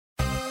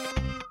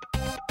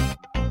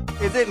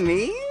Is it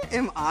me?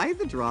 Am I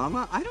the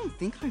drama? I don't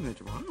think I'm the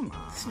drama.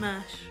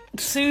 Smash.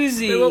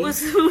 Susie. Wait, what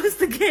was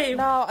the game?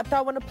 No, I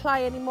don't want to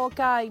play any more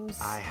games.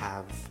 I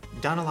have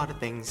done a lot of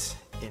things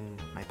in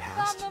my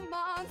past.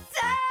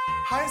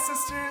 Hi,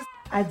 sisters.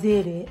 I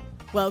did it.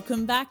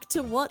 Welcome back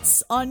to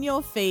What's on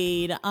Your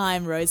Feed.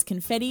 I'm Rose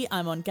Confetti.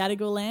 I'm on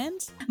Gadigal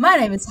Land. My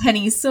name is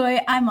Penny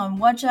Soy. I'm on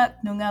Wajak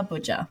Noongar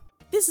Buja.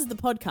 This is the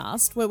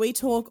podcast where we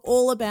talk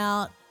all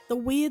about the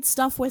weird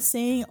stuff we're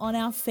seeing on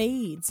our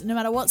feeds. No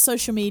matter what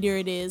social media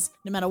it is,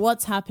 no matter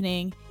what's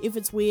happening, if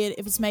it's weird,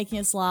 if it's making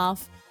us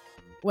laugh,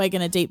 we're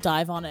going to deep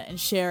dive on it and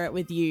share it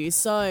with you.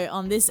 So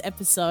on this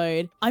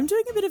episode, I'm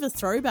doing a bit of a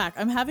throwback.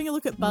 I'm having a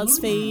look at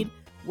Buzzfeed.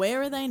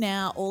 Where are they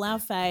now? All our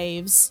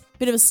faves.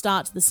 Bit of a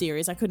start to the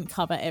series. I couldn't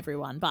cover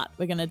everyone, but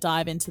we're going to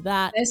dive into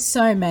that. There's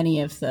so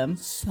many of them.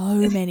 So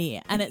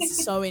many. And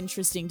it's so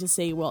interesting to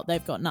see what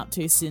they've gotten up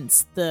to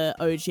since the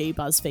OG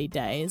BuzzFeed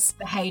days.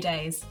 The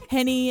heydays.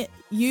 Henny,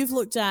 you've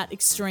looked at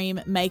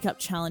extreme makeup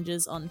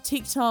challenges on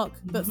TikTok,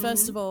 but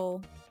first of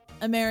all,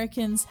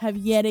 Americans have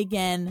yet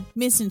again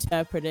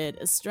misinterpreted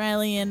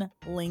Australian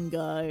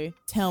lingo.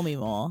 Tell me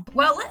more.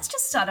 Well, let's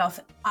just start off.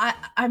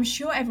 I'm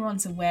sure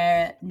everyone's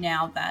aware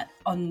now that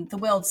on the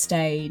world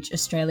stage,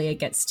 Australia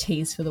gets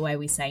teased for the way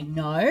we say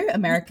no.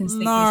 Americans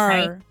think we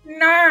say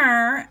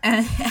no,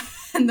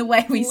 and the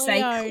way we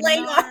say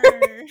Cleo.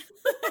 No.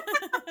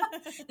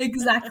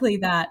 Exactly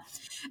that.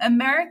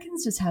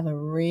 Americans just have a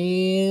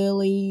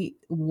really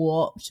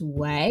warped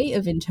way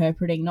of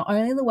interpreting not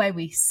only the way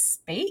we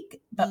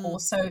speak, but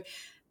also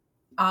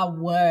our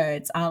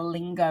words, our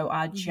lingo,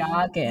 our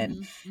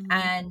jargon.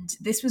 And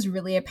this was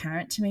really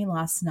apparent to me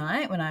last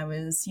night when I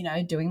was,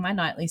 doing my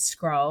nightly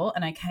scroll,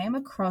 and I came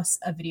across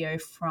a video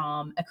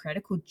from a creator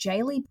called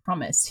Jaylee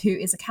Promise, who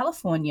is a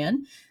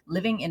Californian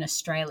living in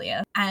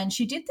Australia. And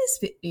she did this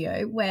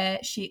video where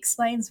she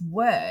explains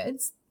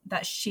words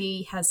that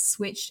she has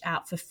switched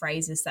out for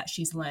phrases that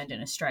she's learned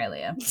in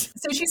Australia.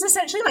 So she's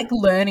essentially like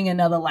learning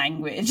another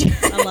language.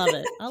 I love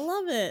it. I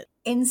love it.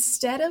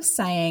 Instead of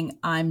saying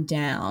I'm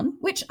down,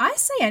 which I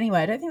say anyway,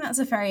 I don't think that's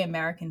a very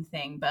American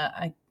thing, but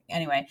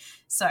anyway.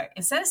 So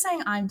instead of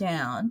saying I'm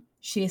down,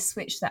 she has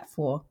switched that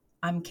for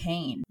I'm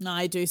keen. No,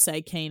 I do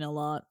say keen a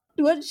lot.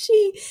 The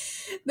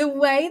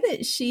way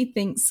that she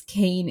thinks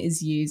keen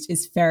is used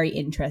is very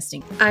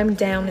interesting. I'm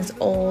down is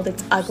old,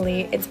 it's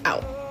ugly, it's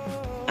out.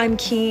 I'm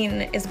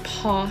keen is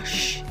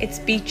posh, it's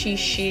beachy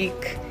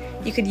chic.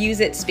 You could use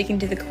it speaking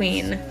to the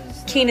queen.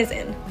 Keen is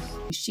in.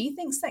 She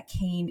thinks that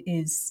keen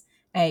is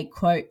a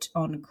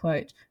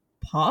quote-unquote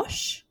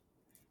posh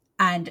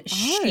and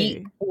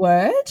chic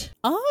word.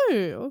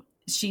 Oh.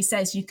 She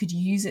says you could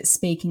use it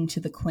speaking to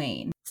the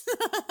queen.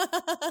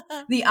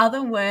 The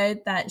other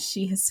word that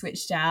she has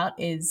switched out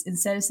is,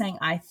 instead of saying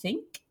I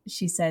think,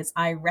 she says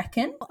I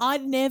reckon. I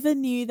never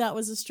knew that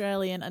was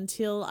Australian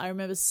until I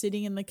remember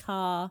sitting in the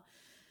car,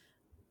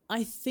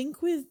 I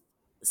think with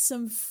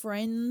some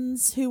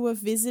friends who were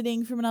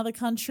visiting from another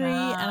country, and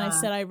I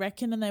said I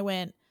reckon, and they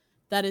went,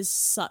 that is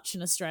such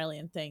an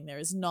Australian thing. There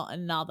is not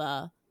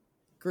another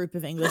group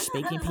of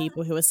English-speaking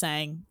people who are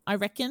saying I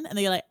reckon, and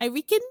they're like, I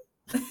reckon?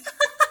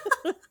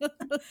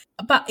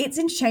 But it's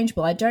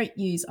interchangeable. I don't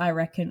use I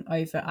reckon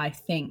over I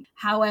think.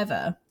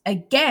 However,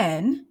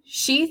 again,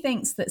 she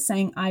thinks that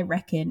saying I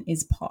reckon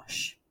is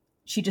posh.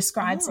 She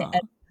describes it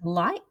as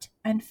polite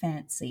and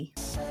fancy.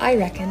 I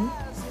reckon.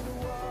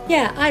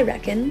 Yeah, I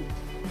reckon.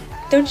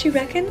 Don't you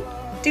reckon?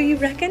 Do you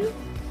reckon?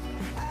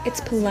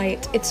 It's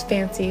polite. It's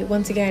fancy.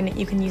 Once again,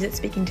 you can use it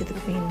speaking to the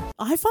queen.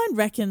 I find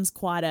reckons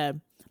quite a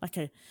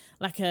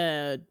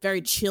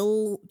very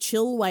chill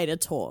way to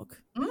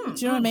talk. Do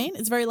you know what I mean?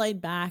 It's very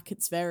laid back.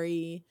 It's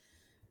very,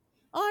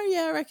 oh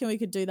yeah, I reckon we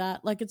could do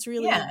that. Like it's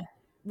really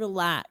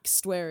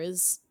relaxed,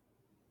 whereas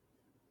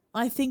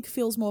I think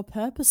feels more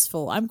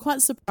purposeful. I'm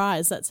quite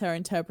surprised that's her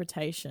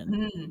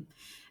interpretation.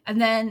 And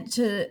then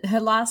her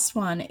last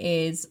one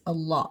is a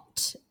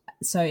lot.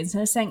 So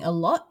instead of saying a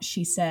lot,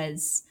 she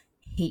says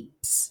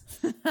heaps.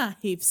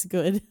 Heaps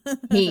good.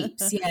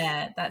 Heaps,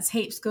 yeah. That's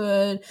heaps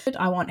good.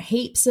 I want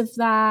heaps of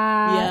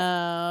that.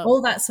 Yeah.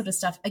 All that sort of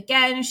stuff.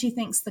 Again, she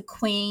thinks the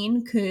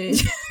queen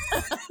could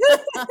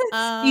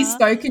be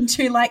spoken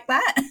to like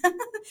that.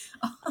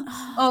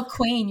 Oh,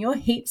 queen, you're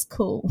heaps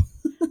cool.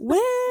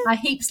 I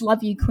heaps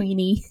love you,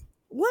 queenie.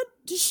 What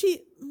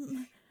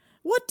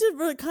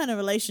kind of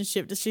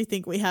relationship does she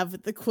think we have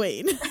with the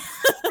queen? I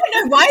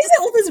don't know. Why is it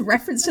all this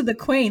reference to the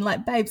queen?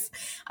 Like, babes,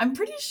 I'm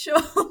pretty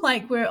sure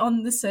like we're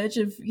on the surge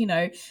of,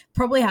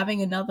 probably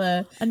having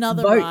another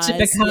vote rise, to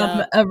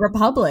become a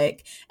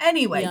republic.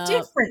 Anyway,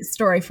 different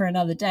story for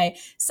another day.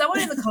 Someone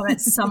in the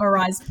comments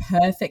summarized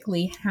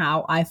perfectly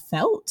how I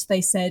felt.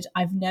 They said,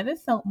 I've never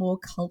felt more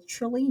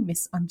culturally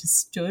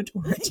misunderstood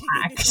or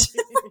attacked.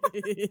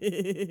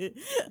 The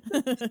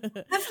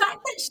fact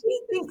that she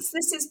thinks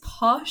this is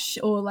posh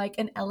or like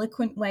an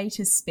eloquent way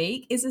to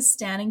speak is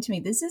astounding to me.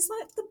 This is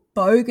like the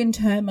bogan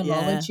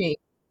terminology. Yeah.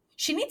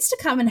 She needs to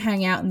come and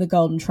hang out in the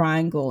Golden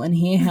Triangle and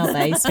hear how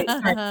they speak.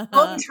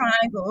 Golden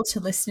Triangle, to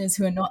listeners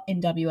who are not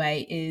in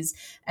WA, is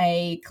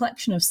a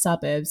collection of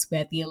suburbs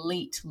where the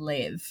elite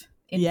live.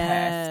 in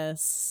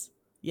Yes.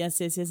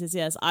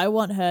 Yes. I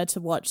want her to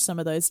watch some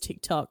of those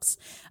TikToks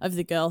of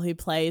the girl who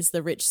plays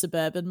the rich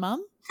suburban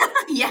mum. Perth.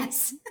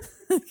 Yes.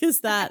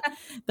 Because that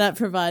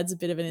provides a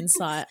bit of an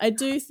insight. I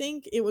do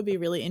think it would be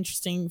really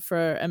interesting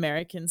for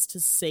Americans to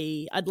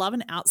see. I'd love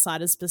an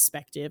outsider's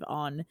perspective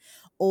on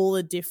all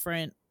the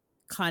different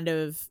kind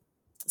of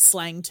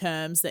slang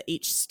terms that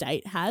each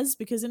state has,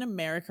 because in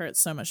America it's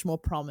so much more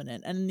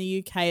prominent, and in the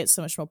UK it's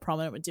so much more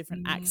prominent with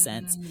different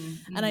accents.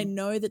 And I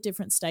know that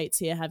different states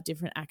here have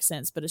different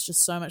accents, but it's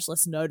just so much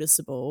less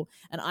noticeable.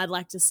 And I'd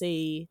like to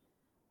see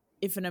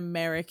if an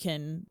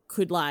American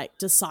could like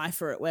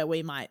decipher it, where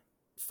we might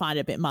find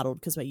it a bit muddled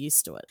because we're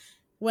used to it.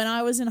 When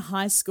I was in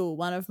high school,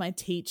 one of my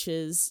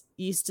teachers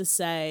used to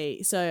say,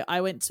 so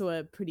I went to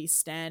a pretty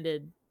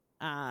standard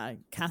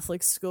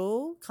Catholic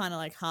school, kind of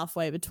like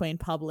halfway between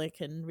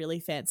public and really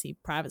fancy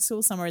private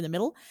school, somewhere in the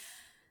middle.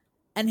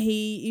 And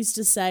he used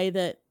to say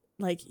that,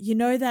 like, you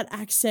know that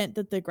accent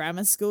that the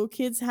grammar school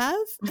kids have?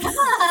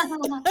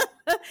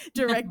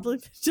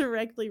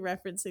 directly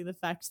referencing the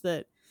fact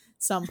that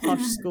some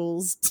posh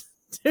schools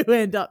do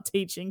end up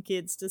teaching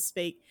kids to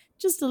speak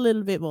just a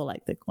little bit more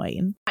like the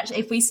Queen. Actually,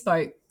 if we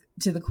spoke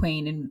to the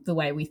Queen in the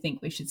way we think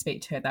we should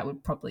speak to her, that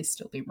would probably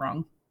still be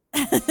wrong.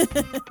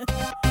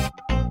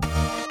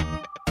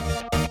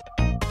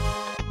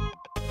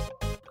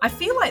 I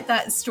feel like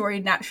that story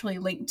naturally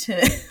linked to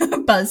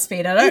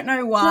BuzzFeed. I don't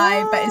know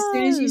why, but as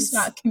soon as you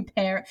start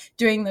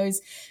doing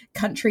those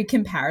country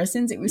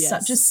comparisons, it was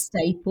such a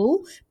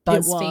staple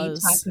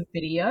BuzzFeed type of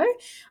video.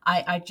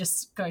 I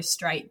just go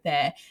straight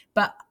there.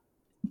 But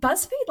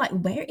BuzzFeed, like,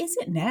 where is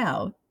it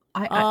now?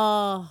 What's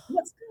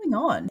going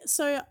on?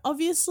 So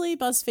obviously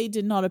BuzzFeed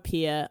did not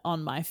appear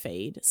on my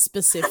feed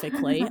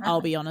specifically. I'll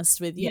be honest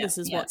with you. This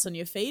is what's on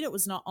your feed. It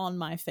was not on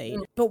my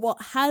feed. But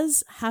what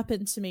has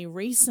happened to me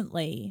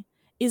recently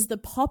is the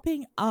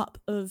popping up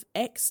of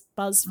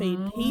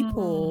ex-BuzzFeed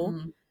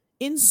people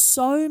in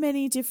so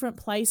many different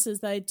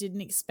places that I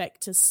didn't expect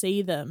to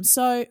see them.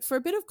 So for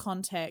a bit of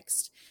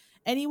context,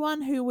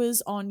 anyone who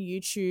was on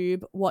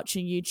YouTube,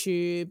 watching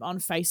YouTube, on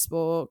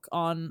Facebook,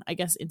 on, I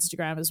guess,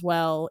 Instagram as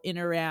well, in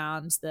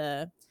around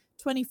the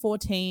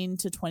 2014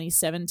 to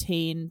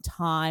 2017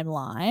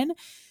 timeline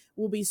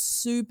will be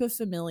super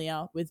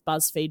familiar with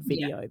BuzzFeed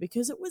video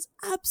because it was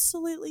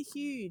absolutely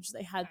huge.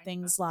 They had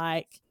things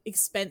like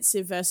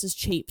expensive versus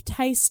cheap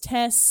taste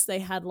tests. They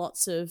had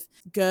lots of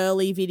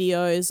girly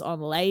videos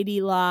on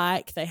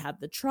Ladylike. They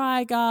had the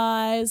Try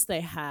Guys.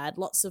 They had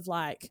lots of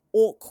like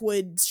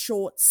awkward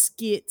short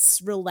skits,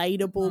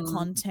 relatable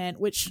content,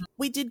 which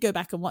we did go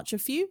back and watch a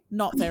few.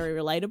 Not very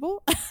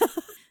relatable.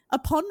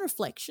 Upon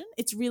reflection,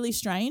 it's really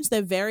strange.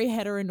 They're very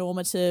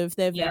heteronormative.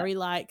 They're very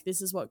like, this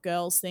is what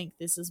girls think,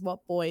 this is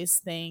what boys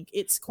think.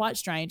 It's quite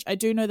strange. I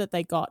do know that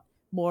they got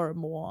more and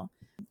more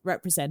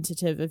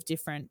representative of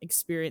different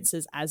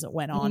experiences as it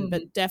went on.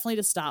 But definitely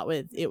to start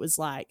with, it was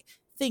like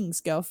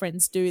things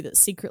girlfriends do that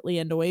secretly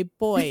annoy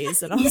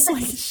boys. And I was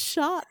like,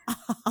 shut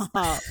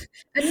up.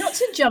 And not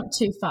to jump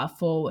too far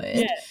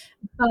forward,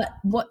 but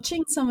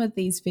watching some of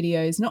these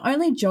videos not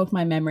only jogged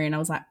my memory, and I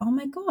was like, oh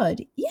my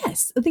God,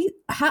 yes,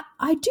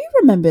 I do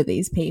remember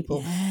these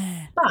people.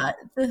 Yeah. But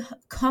the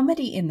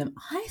comedy in them,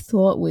 I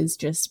thought was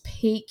just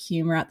peak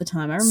humor at the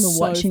time. I remember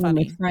watching them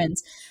with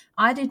friends.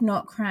 I did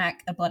not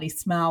crack a bloody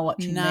smile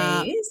watching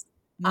these.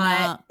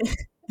 I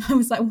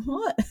was like,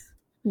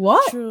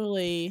 what?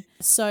 Truly.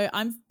 So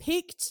I've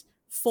picked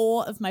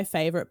 4 of my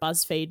favorite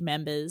BuzzFeed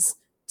members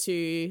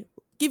to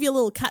give you a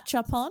little catch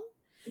up on.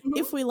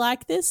 If we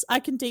like this, I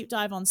can deep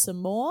dive on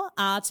some more.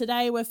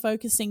 Today we're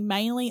focusing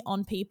mainly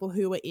on people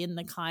who are in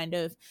the kind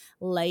of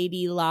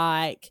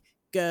ladylike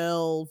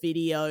girl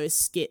video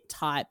skit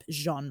type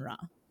genre.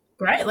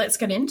 Great, let's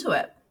get into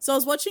it. So I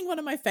was watching one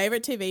of my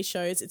favorite TV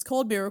shows. It's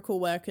called Miracle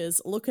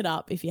Workers. Look it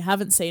up if you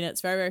haven't seen it.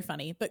 It's very, very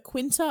funny. But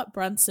Quinta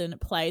Brunson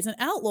plays an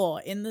outlaw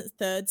in the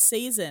 3rd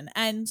season.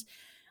 And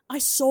I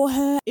saw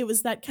her. It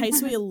was that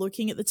case where you're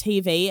looking at the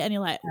TV and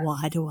you're like,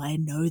 why do I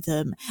know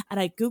them? And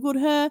I Googled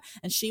her,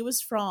 and she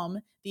was from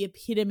the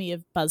epitome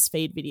of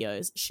BuzzFeed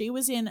videos. She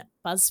was in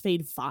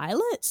BuzzFeed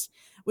Violet,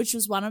 which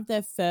was one of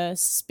their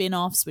first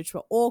spin-offs, which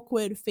were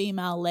awkward,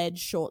 female-led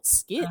short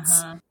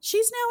skits.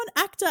 She's now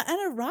an actor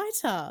and a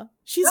writer.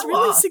 She's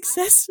really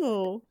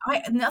successful.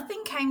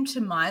 Nothing came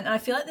to mind, and I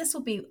feel like this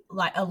will be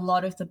like a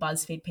lot of the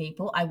BuzzFeed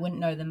people. I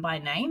wouldn't know them by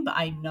name, but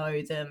I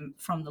know them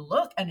from the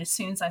look, and as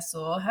soon as I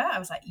saw her, I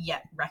was like,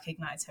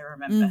 recognize her,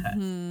 remember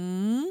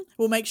her.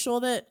 We'll make sure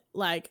that,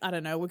 like, I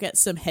don't know, we'll get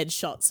some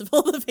headshots of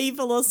all the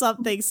people or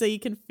something so you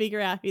can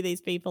figure out who these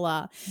people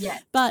are. Yeah.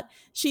 But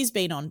she's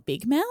been on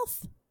Big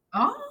Mouth.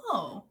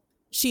 Oh.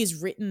 She's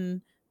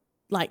written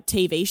like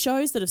TV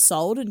shows that have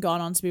sold and gone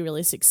on to be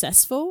really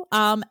successful.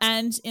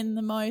 And in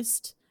the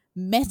most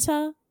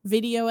meta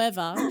video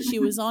ever, she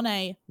was on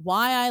a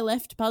Why I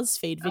Left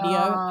BuzzFeed video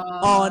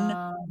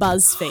on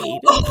BuzzFeed.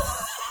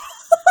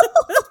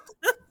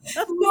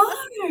 No.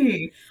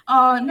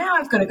 Oh, now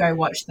I've got to go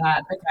watch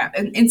that.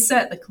 Okay,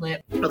 insert the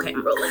clip. Okay,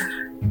 I'm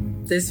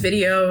rolling. This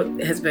video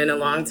has been a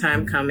long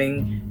time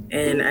coming,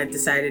 and I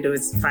decided it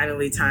was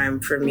finally time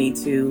for me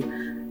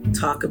to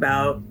talk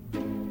about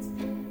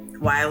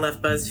why I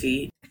left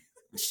Buzzfeed.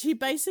 She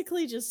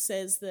basically just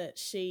says that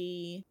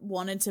she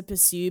wanted to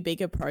pursue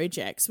bigger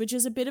projects, which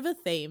is a bit of a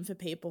theme for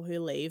people who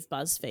leave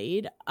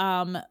BuzzFeed.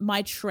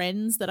 My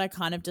trends that I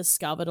kind of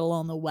discovered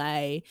along the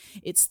way,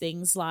 it's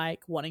things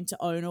like wanting to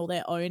own all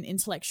their own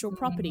intellectual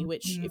property,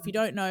 which if you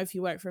don't know, if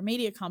you work for a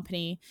media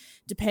company,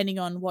 depending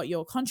on what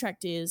your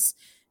contract is,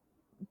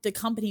 the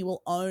company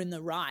will own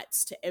the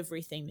rights to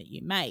everything that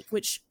you make,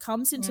 which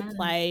comes into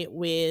play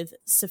with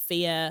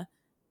Sophia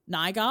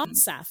Nygaard,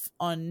 Saf,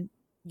 on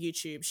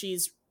YouTube.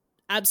 She's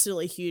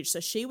absolutely huge. So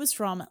she was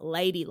from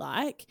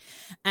Ladylike,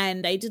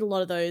 and they did a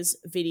lot of those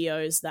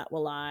videos that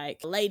were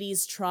like,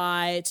 ladies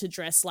try to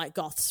dress like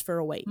goths for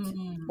a week,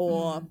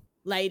 or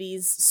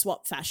ladies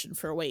swap fashion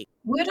for a week.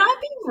 Would I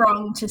be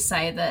wrong to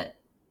say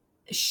that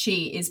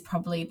she is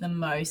probably the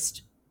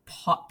most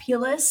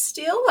popular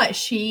still? Like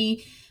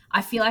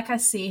I feel like I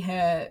see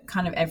her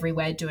kind of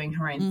everywhere doing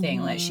her own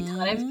thing. Like she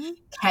kind of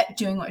kept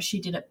doing what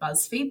she did at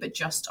BuzzFeed, but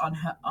just on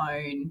her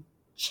own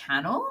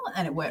channel,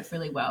 and it worked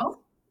really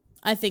well.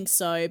 I think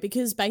so,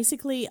 because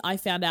basically I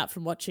found out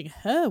from watching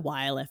her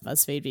Why I Left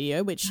BuzzFeed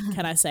video, which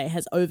can I say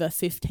has over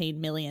 15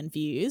 million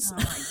views, Oh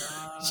my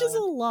God. which is a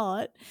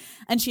lot.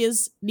 And she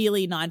has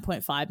nearly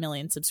 9.5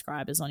 million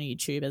subscribers on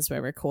YouTube as we're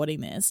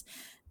recording this.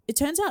 It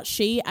turns out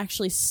she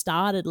actually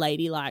started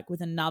Ladylike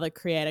with another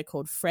creator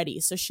called Freddie.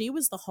 So she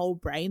was the whole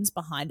brains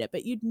behind it,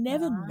 but you'd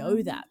never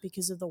know that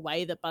because of the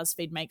way that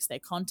BuzzFeed makes their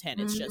content.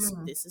 It's just,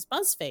 this is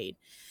BuzzFeed.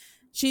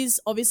 She's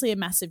obviously a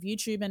massive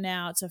YouTuber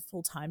now. It's a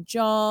full-time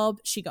job.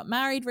 She got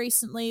married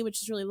recently,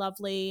 which is really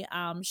lovely.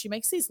 She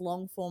makes these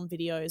long-form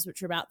videos,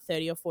 which are about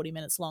 30 or 40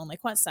 minutes long. They're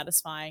quite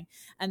satisfying,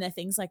 and they're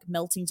things like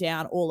melting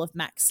down all of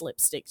MAC's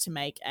lipstick to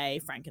make a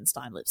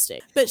Frankenstein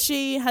lipstick. But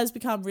she has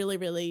become really,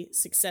 really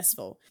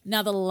successful.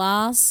 Now, the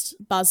last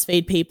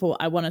BuzzFeed people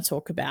I want to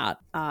talk about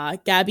are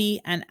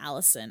Gabby and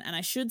Alison, and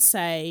I should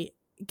say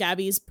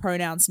Gabby's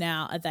pronouns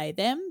now are they,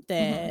 them.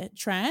 They're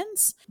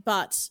trans.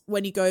 But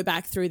when you go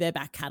back through their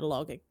back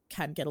catalogue, it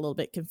can get a little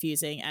bit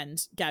confusing. And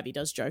Gabby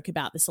does joke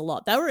about this a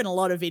lot. They were in a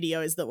lot of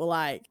videos that were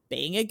like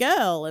being a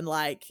girl and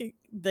like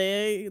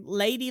the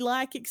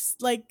ladylike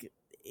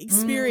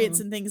experience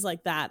and things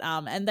like that.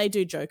 And they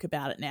do joke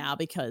about it now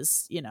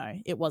because, you know,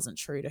 it wasn't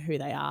true to who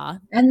they are.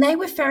 And they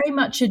were very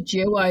much a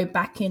duo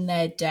back in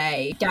their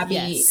day.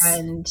 Gabby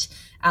and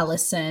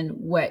Alison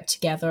worked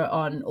together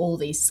on all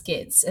these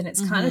skits, and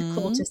it's kind of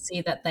cool to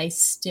see that they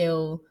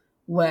still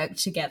work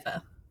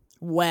together.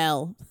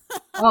 Well.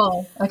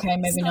 Oh, okay,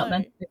 maybe not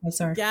then. Okay,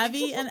 sorry.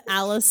 Gabby and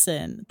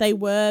Alison, they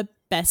were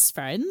best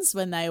friends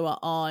when they were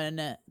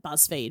on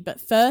BuzzFeed. But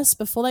first,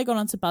 before they got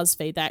onto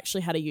BuzzFeed, they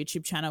actually had a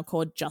YouTube channel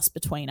called Just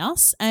Between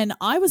Us. And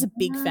I was a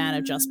big fan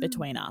of Just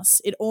Between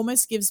Us. It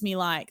almost gives me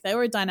like, they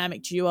were a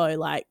dynamic duo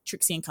like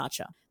Trixie and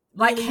Katja.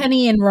 Like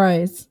Henny and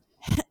Rose.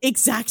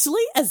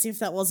 Exactly, as if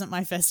that wasn't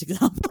my first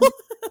example.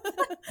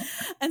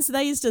 And so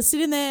they used to sit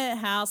in their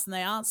house and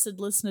they answered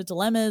listener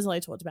dilemmas, or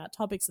they talked about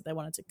topics that they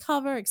wanted to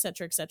cover,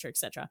 etc., etc.,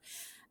 etc.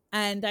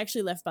 And they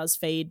actually left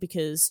BuzzFeed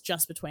because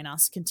Just Between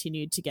Us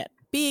continued to get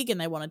big and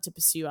they wanted to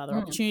pursue other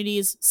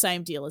opportunities.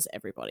 Same deal as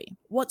everybody.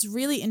 What's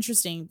really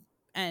interesting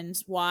and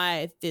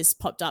why this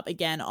popped up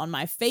again on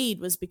my feed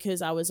was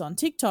because I was on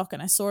TikTok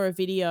and I saw a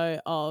video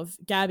of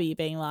Gabby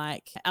being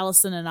like,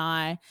 Alison and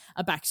I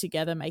are back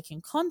together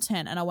making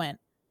content. And I went,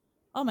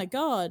 oh my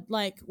God,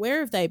 like, where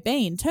have they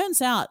been?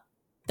 Turns out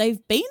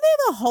they've been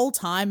there the whole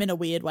time in a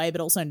weird way,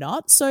 but also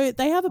not. So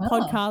they have a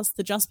podcast,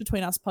 the Just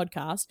Between Us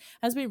podcast,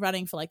 has been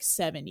running for like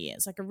 7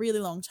 years, like a really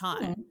long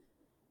time.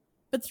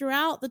 But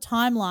throughout the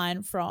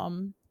timeline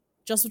from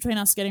Just Between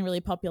Us getting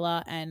really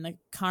popular and the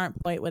current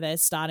point where they're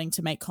starting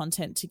to make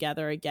content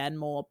together again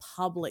more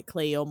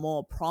publicly or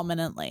more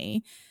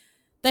prominently,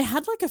 they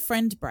had like a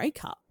friend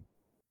breakup.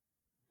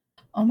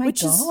 Oh my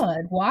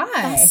God, why?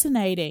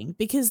 Fascinating,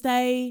 because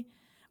they...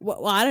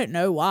 Well, I don't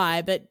know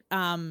why, but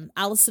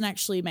Alison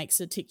actually makes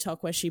a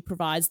TikTok where she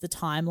provides the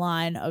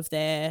timeline of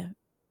their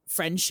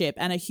friendship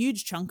and a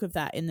huge chunk of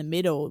that in the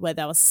middle where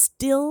they were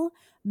still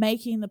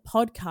making the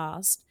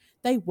podcast.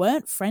 They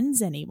weren't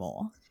friends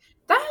anymore.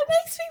 That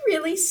makes me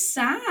really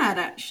sad,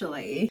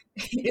 actually.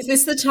 Is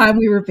this the time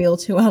we reveal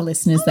to our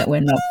listeners that we're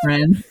not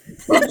friends?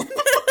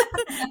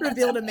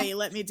 Reveal to me,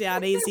 let me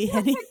down easy,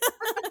 Henny.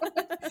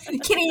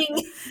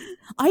 Kidding.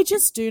 I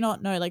just do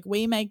not know. Like,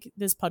 we make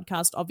this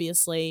podcast,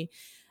 obviously,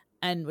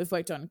 and we've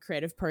worked on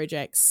creative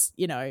projects,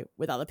 you know,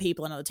 with other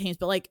people and other teams.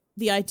 But like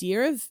the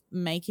idea of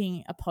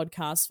making a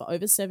podcast for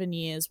over 7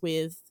 years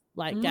with,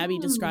 like, Gabby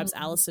describes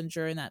Alison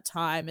during that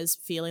time as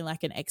feeling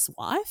like an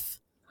ex-wife.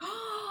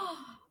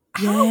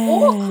 How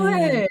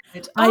awkward.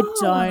 I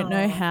don't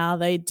know how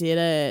they did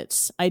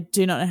it. I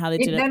do not know how they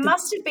did it. There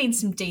must have been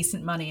some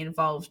decent money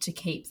involved to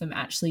keep them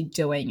actually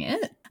doing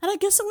it. And I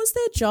guess it was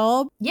their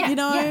job. Yeah, you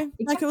know,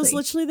 exactly. Like, it was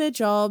literally their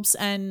jobs.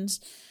 And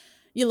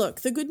you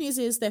look, the good news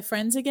is they're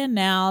friends again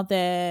now.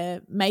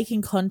 They're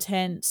making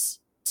content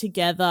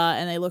together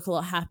and they look a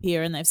lot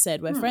happier, and they've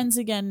said we're friends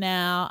again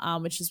now,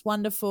 which is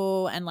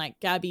wonderful. And like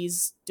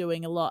Gabby's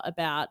doing a lot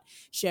about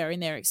sharing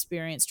their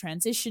experience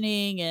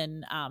transitioning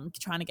and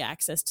trying to get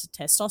access to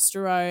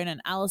testosterone,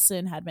 and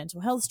Alison had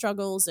mental health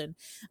struggles and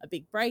a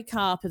big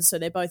breakup, and so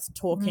they're both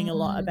talking a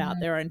lot about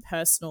their own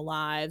personal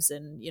lives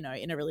and, you know,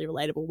 in a really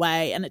relatable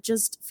way. And it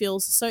just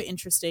feels so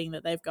interesting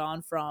that they've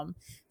gone from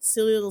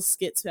silly little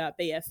skits about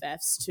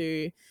BFFs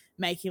to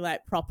making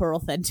like proper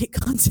authentic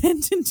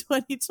content in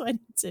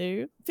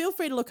 2022. Feel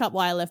free to look up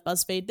Why I Left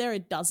Buzzfeed. There are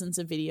dozens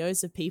of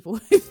videos of people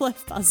who've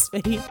left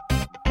Buzzfeed.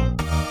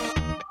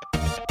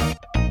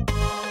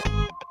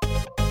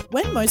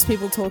 When most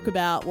people talk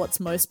about what's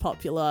most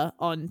popular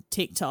on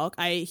TikTok,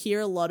 I hear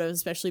a lot of,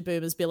 especially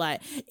boomers, be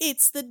like,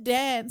 it's the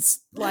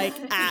dance, like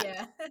app.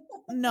 Yeah.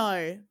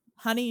 No,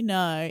 honey,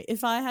 no.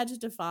 If I had to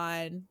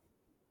define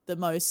the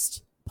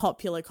most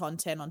popular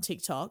content on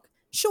TikTok,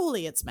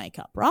 surely it's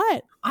makeup,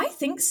 right? I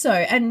think so.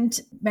 And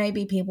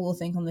maybe people will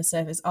think on the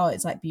surface, oh,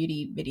 it's like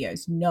beauty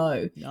videos.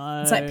 No.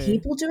 It's like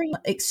people doing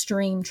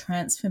extreme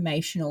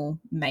transformational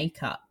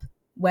makeup,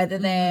 whether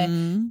they're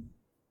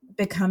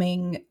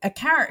becoming a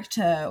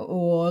character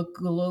or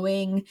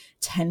gluing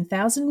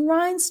 10,000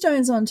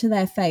 rhinestones onto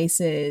their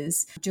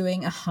faces,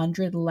 doing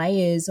 100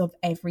 layers of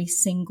every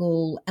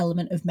single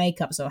element of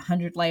makeup. So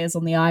 100 layers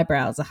on the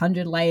eyebrows,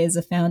 100 layers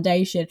of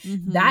foundation.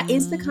 That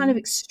is the kind of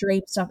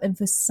extreme stuff. And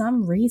for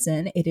some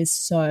reason, it is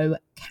so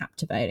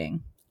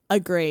captivating.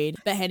 Agreed.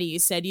 But Henny, you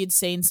said you'd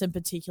seen some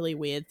particularly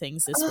weird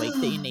things this week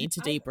that you need to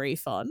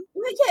debrief on.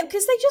 Well, yeah,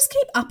 because they just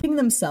keep upping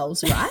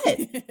themselves,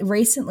 right?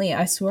 Recently,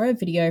 I saw a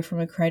video from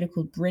a creator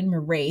called Bryn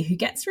Marie who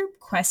gets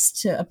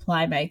requests to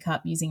apply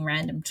makeup using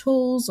random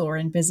tools or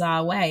in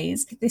bizarre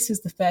ways. This was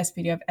the first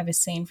video I've ever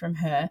seen from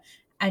her,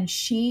 and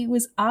she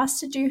was asked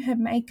to do her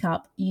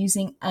makeup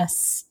using a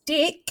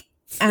stick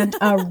and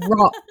a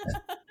rock.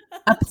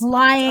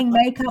 Applying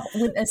makeup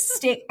with a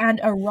stick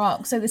and a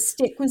rock. So the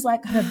stick was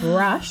like her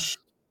brush,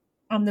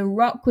 and the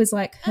rock was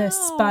like her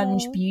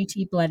sponge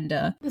beauty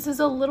blender. This is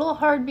a little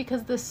hard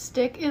because the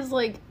stick is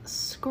like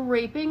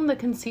scraping the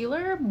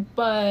concealer,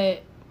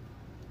 but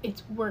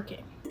it's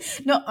working.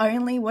 Not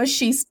only was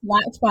she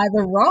slapped by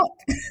the rock,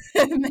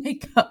 her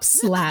makeup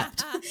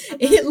slapped.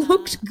 It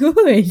looked good.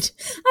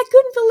 I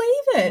couldn't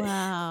believe it.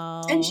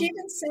 Wow. And she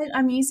even said,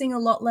 I'm using a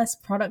lot less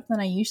product than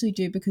I usually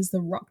do because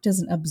the rock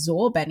doesn't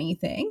absorb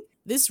anything.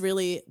 This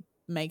really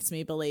makes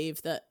me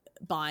believe that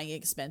buying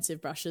expensive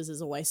brushes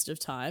is a waste of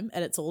time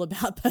and it's all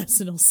about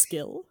personal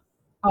skill.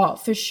 Oh,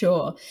 for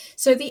sure.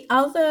 So the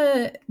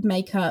other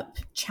makeup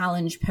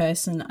challenge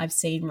person I've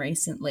seen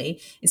recently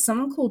is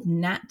someone called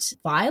Nat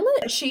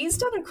Violet. She's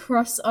done a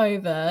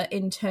crossover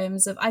in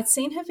terms of, I'd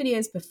seen her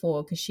videos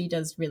before because she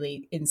does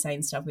really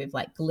insane stuff with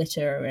like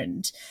glitter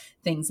and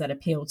things that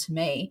appeal to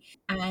me.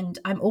 And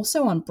I'm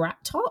also on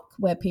Brat Talk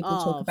where people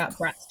talk about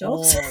Brat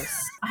dolls.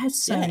 I had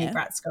so many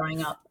brats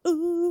growing up.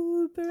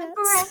 Ooh,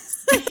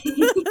 brats.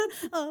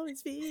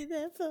 Always be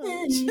there for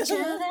each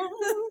other.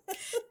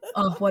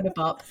 Oh, what a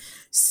bop.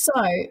 So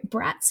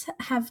brats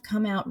have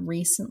come out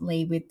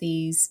recently with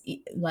these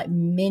like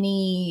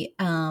mini,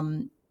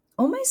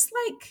 almost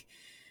like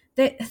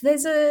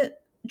there's a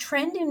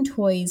trend in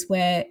toys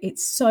where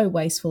it's so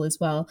wasteful as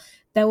well.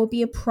 There will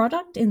be a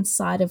product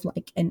inside of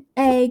like an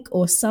egg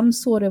or some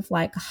sort of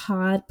like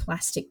hard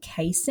plastic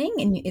casing,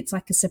 and it's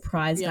like a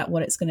surprise about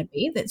what it's going to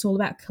be. That's all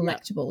about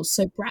collectibles.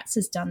 So Bratz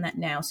has done that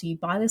now. So you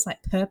buy this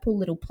like purple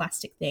little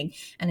plastic thing,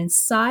 and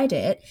inside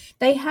it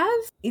they have,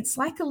 it's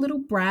like a little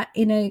brat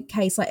in a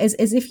case, like as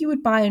if you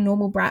would buy a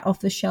normal brat off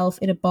the shelf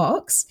in a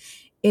box.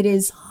 It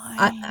is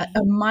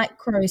a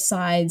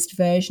micro-sized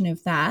version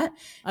of that.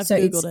 I've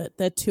Googled it.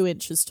 They're 2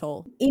 inches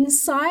tall.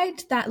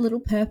 Inside that little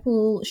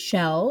purple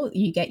shell,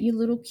 you get your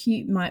little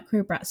cute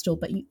micro brat doll,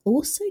 but you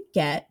also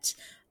get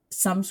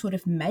some sort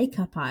of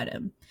makeup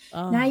item.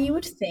 Now you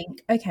would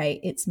think,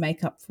 okay, it's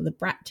makeup for the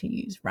brat to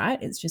use, right?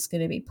 It's just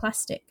going to be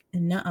plastic.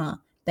 Nuh-uh.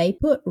 They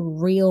put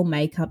real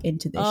makeup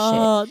into this shit.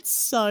 Oh, it's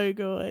so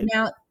good.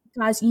 Now,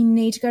 guys, you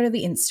need to go to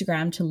the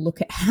Instagram to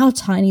look at how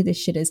tiny this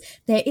shit is.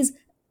 There is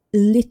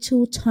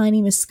little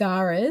tiny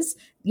mascaras,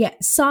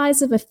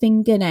 size of a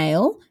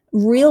fingernail,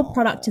 real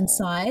product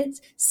inside,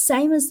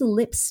 same as the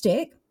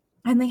lipstick,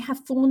 and they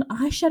have full-on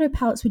eyeshadow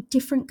palettes with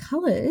different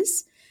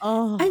colors,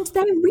 and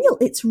they're real.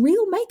 It's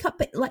real makeup,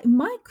 but like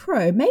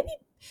micro.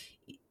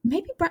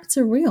 Maybe brats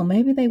are real.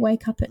 Maybe they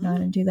wake up at night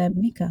and do their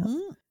makeup.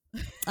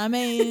 I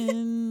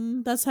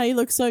mean, that's how you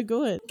look so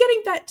good.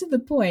 Getting back to the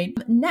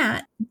point,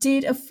 Nat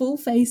did a full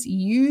face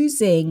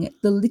using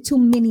the little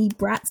mini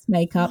Bratz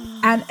makeup,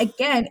 and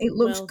again, it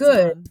looked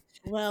good.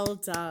 Well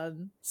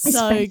done.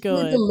 Especially So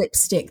good. The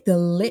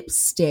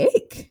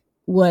lipstick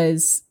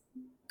was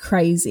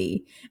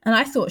crazy. And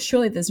I thought,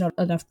 surely there's not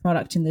enough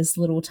product in this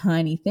little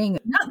tiny thing.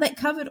 Nat, that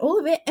covered all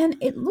of it, and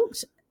it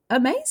looked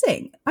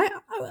amazing.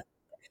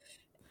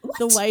 What?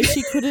 The way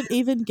she couldn't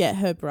even get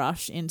her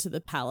brush into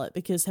the palette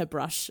because her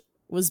brush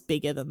was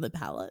bigger than the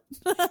palette.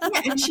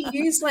 Yeah, and she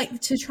used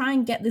like to try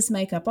and get this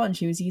makeup on,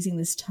 she was using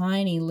this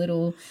tiny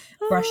little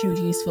brush she would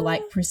use for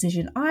like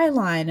precision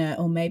eyeliner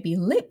or maybe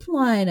lip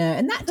liner,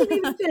 and that didn't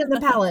even fit in the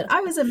palette.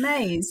 I was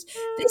amazed.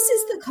 This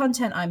is the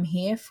content I'm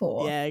here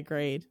for. Yeah,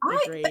 agreed.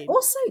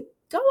 Also,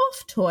 go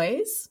off,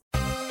 toys.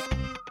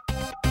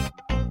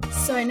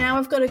 So now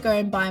I've got to go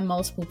and buy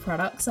multiple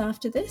products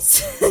after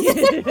this.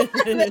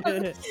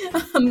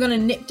 I'm going to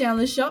nip down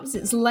the shops.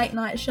 It's late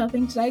night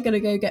shopping today. Got to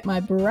go get my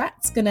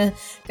brats. Going to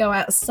go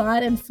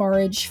outside and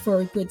forage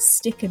for a good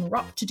stick and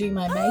rock to do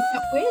my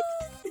makeup with.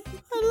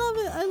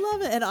 I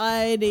love it. And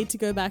I need to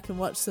go back and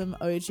watch some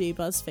OG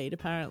Buzzfeed,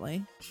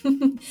 apparently.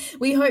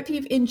 We hope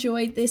you've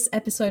enjoyed this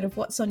episode of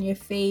What's on Your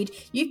Feed.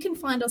 You can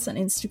find us on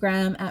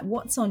Instagram at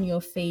What's on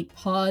Your Feed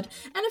Pod.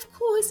 And of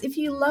course, if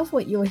you love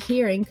what you're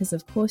hearing, because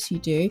of course you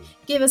do,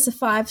 give us a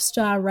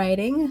 5-star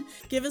rating.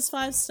 Give us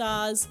 5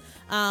 stars.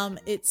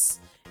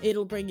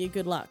 It'll bring you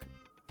good luck.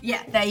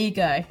 Yeah, there you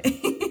go.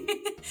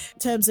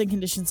 Terms and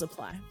conditions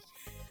apply.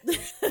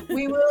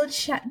 We will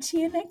chat to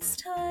you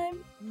next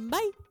time.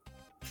 Bye.